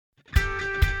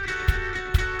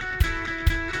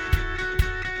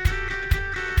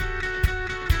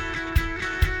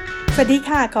สวัสดี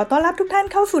ค่ะขอต้อนรับทุกท่าน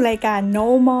เข้าสู่รายการ No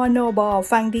More No Ball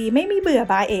ฟังดีไม่มีเบื่อ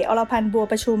บายอรพันธ์บัว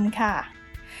ประชุมค่ะ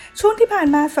ช่วงที่ผ่าน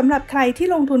มาสำหรับใครที่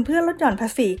ลงทุนเพื่อลดหย่อนภา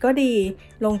ษีก็ดี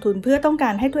ลงทุนเพื่อต้องกา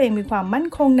รให้ตัวเองมีความมั่น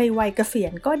คงในวัยเกษีย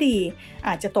ณก็ดีอ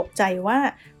าจจะตกใจว่า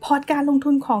พอร์ตการลง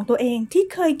ทุนของตัวเองที่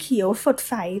เคยเขียวสด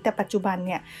ใสแต่ปัจจุบันเ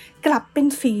นี่ยกลับเป็น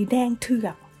สีแดงเถือ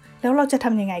กแล้วเราจะท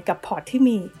ำยังไงกับพอร์ตที่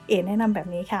มีแนะนำแบบ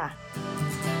นี้ค่ะ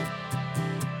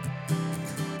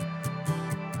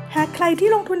หากใครที่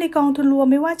ลงทุนในกองทุนรวม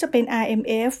ไม่ว่าจะเป็น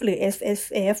RMF หรือ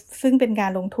SSF ซึ่งเป็นกา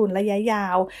รลงทุนระยะยา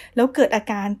วแล้วเกิดอา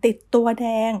การติดตัวแด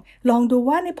งลองดู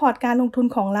ว่าในพอร์ตการลงทุน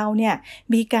ของเราเนี่ย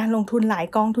มีการลงทุนหลาย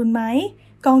กองทุนไหม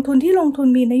กองทุนที่ลงทุน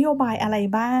มีนโยบายอะไร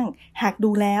บ้างหากดู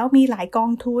แล้วมีหลายกอ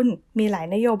งทุนมีหลาย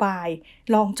นโยบาย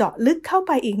ลองเจาะลึกเข้าไ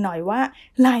ปอีกหน่อยว่า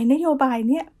หลายนโยบาย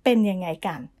เนี่ยเป็นยังไง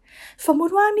กันสมมุ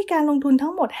ติว่ามีการลงทุน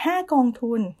ทั้งหมด5กอง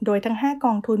ทุนโดยทั้ง5ก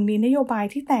องทุนมีนโยบาย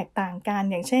ที่แตกต่างกัน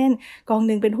อย่างเช่นกองห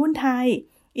นึ่งเป็นหุ้นไทย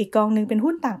อีกกองหนึ่งเป็น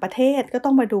หุ้นต่างประเทศก็ต้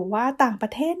องมาดูว่าต่างปร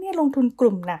ะเทศเนี่ยลงทุนก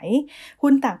ลุ่มไหน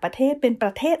หุ้นต่างประเทศเป็นปร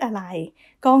ะเทศอะไร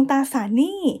กองตราสารห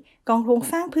นี้กองโครง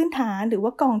สร้างพื้นฐานหรือว่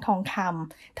ากองทองค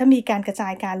ำถ้ามีการกระจา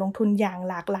ยการลงทุนอย่าง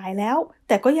หลากหลายแล้วแ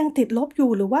ต่ก็ยังติดลบอยู่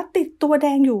หรือว่าติดตัวแด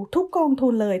งอยู่ทุกกองทุ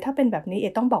นเลยถ้าเป็นแบบนี้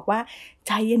ต้องบอกว่าใ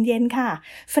จเย็นๆค่ะ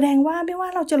แสดงว่าไม่ว่า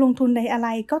เราจะลงทุนในอะไร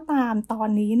ก็ตามตอน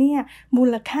นี้เนี่ยมู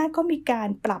ลค่าก็มีการ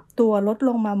ปรับตัวลดล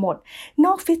งมาหมดน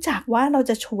อกจากว่าเรา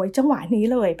จะฉวยจังหวะนี้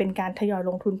เลยเป็นการทยอย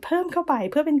ลงทุนเพิ่มเข้าไป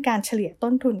เพื่อเป็นการเฉลี่ย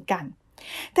ต้นทุนกัน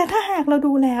แต่ถ้าหากเรา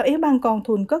ดูแล้วบางกอง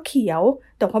ทุนก็เขียว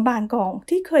แต่ว่าบางกอง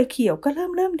ที่เคยเขียวก็เ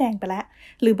ริ่มแดงไปแล้ว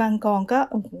หรือบางกองก็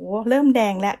เริ่มแด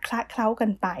งและคละเคล้ากั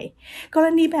นไปกร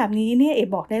ณีแบบนี้เนี่ย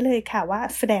บอกได้เลยค่ะว่า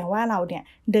แสดงว่าเราเนี่ย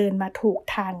เดินมาถูก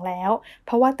ทางแล้วเพ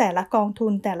ราะว่าแต่ละกองทุ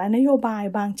นแต่ละนโยบาย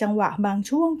บางจังหวะบาง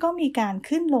ช่วงก็มีการ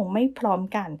ขึ้นลงไม่พร้อม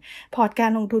กันพอร์ตกา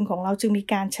รลงทุนของเราจึงมี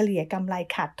การเฉลี่ยกำไร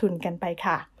ขาดทุนกันไป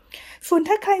ค่ะส่วน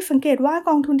ถ้าใครสังเกตว่าก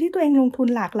องทุนที่ตัวเองลงทุน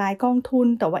หลากหลายกองทุน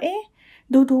แต่ว่า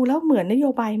ดูแล้วเหมือนนโย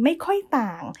บายไม่ค่อยต่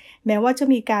างแม้ว่าจะ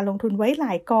มีการลงทุนไว้หล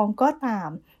ายกองก็ตาม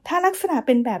ถ้าลักษณะเ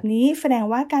ป็นแบบนี้แสดง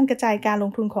ว่าการกระจายการล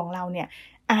งทุนของเราเนี่ย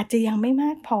อาจจะยังไม่ม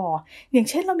ากพออย่าง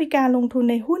เช่นเรามีการลงทุน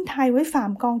ในหุ้นไทยไว้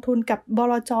3กองทุนกับบ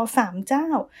ลจ3เจ้า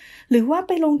หรือว่าไ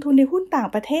ปลงทุนในหุ้นต่าง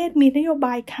ประเทศมีนโยบ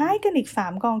ายคล้ายกันอีก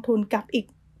3กองทุนกับอีก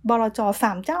บลจ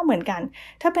3เจ้าเหมือนกัน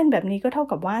ถ้าเป็นแบบนี้ก็เท่า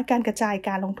กับว่าการกระจายก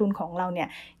ารลงทุนของเราเนี่ย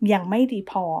ยังไม่ดี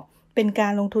พอเป็นกา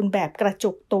รลงทุนแบบกระ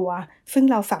จุกตัวซึ่ง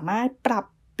เราสามารถปรับ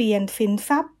เปลี่ยนสินท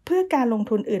รัพย์เพื่อการลง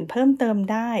ทุนอื่นเพิ่มเติม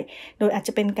ได้โดยอาจจ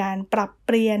ะเป็นการปรับเ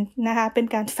ปลี่ยนนะคะเป็น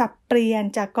การสับเปลี่ยน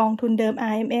จากกองทุนเดิม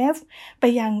RMF ไป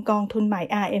ยังกองทุนใหม่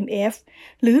RMF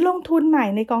หรือลงทุนใหม่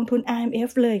ในกองทุน RMF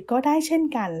เลยก็ได้เช่น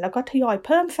กันแล้วก็ทยอยเ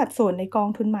พิ่มสัดส่วนในกอง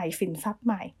ทุนใหม่สินทรัพย์ใ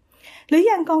หม่หรืออ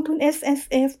ย่างกองทุน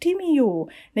SSF ที่มีอยู่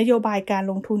นโยบายการ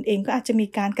ลงทุนเองก็อาจจะมี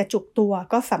การกระจุกตัว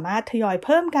ก็สามารถทยอยเ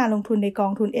พิ่มการลงทุนในกอ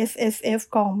งทุน SSF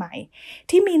กองใหม่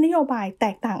ที่มีนโยบายแต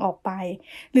กต่างออกไป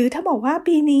หรือถ้าบอกว่า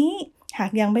ปีนี้หา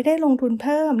กยังไม่ได้ลงทุนเ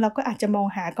พิ่มเราก็อาจจะมอง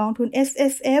หากองทุน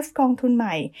SSF กองทุนให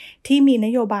ม่ที่มีน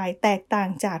โยบายแตกต่าง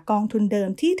จากกองทุนเดิม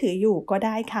ที่ถืออยู่ก็ไ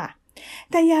ด้ค่ะ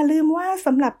แต่อย่าลืมว่าส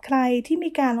ำหรับใครที่มี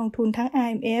การลงทุนทั้ง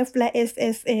RMF และ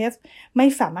SSF ไม่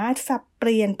สามารถสับเป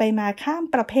ลี่ยนไปมาข้าม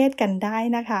ประเภทกันได้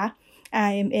นะคะ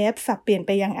RMF สับเปลี่ยนไ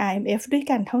ปยัง RMF ด้วย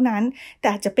กันเท่านั้นแต่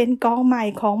อาจจะเป็นกองใหม่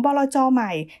ของบลจให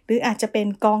ม่หรืออาจจะเป็น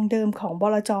กองเดิมของบ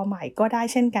ลจใหม่ก็ได้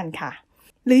เช่นกันค่ะ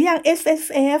หรืออย่าง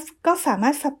SSF ก็สามา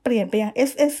รถสับเปลี่ยนไปยัง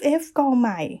SSF กองใ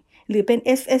หม่หรือเป็น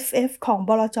SSF ของบ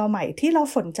ลจใหม่ที่เรา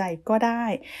สนใจก็ได้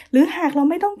หรือหากเรา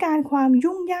ไม่ต้องการความ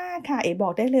ยุ่งยากค่ะบอ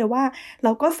กได้เลยว่าเร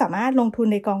าก็สามารถลงทุน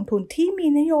ในกองทุนที่มี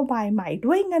นโยบายใหม่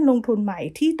ด้วยเงินลงทุนใหม่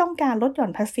ที่ต้องการลดหย่อ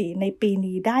นภาษีในปี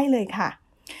นี้ได้เลยค่ะ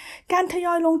การทย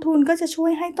อยลงทุนก็จะช่ว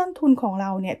ยให้ต้นทุนของเร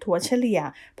าเนี่ยถัวเฉลี่ย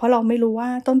เพราะเราไม่รู้ว่า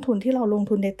ต้นทุนที่เราลง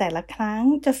ทุนในแต่ละครั้ง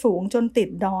จะสูงจนติด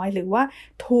ดอยหรือว่า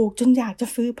ถูกจนอยากจะ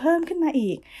ซื้อเพิ่มขึ้นมา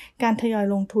อีกการทยอย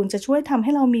ลงทุนจะช่วยทำใ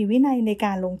ห้เรามีวินัยในก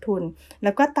ารลงทุนแ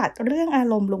ล้วก็ตัดเรื่องอา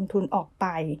รมณ์ลงทุนออกไป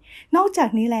นอกจาก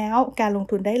นี้แล้วการลง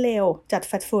ทุนได้เร็วจัด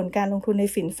สัดส่วนการลงทุนใน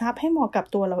สินทรัพย์ให้เหมาะกับ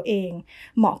ตัวเราเอง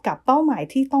เหมาะกับเป้าหมาย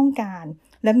ที่ต้องการ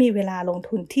และมีเวลาลง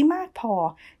ทุนที่มากพอ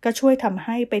ก็ช่วยทำใ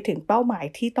ห้ไปถึงเป้าหมาย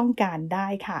ที่ต้องการได้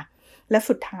ค่ะและ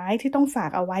สุดท้ายที่ต้องฝา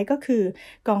กเอาไว้ก็คือ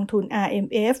กองทุน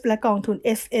RMF และกองทุน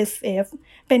SSF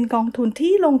เป็นกองทุน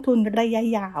ที่ลงทุนระยะ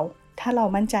ยาวถ้าเรา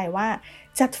มั่นใจว่า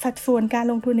จัดสัดส่วนการ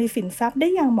ลงทุนในสินทรัพย์ได้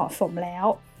อย่างเหมาะสมแล้ว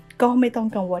ก็ไม่ต้อง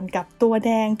กังวลกับตัวแ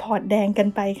ดงพอร์ตแดงกัน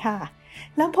ไปค่ะ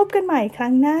แล้วพบกันใหม่ค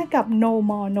รั้งหน้ากับ No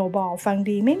More No Ball ฟัง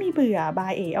ดีไม่มีเบื่อบา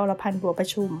ยอรพันธ์บัวประ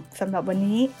ชุมสำหรับวัน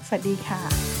นี้สวัสดีค่ะ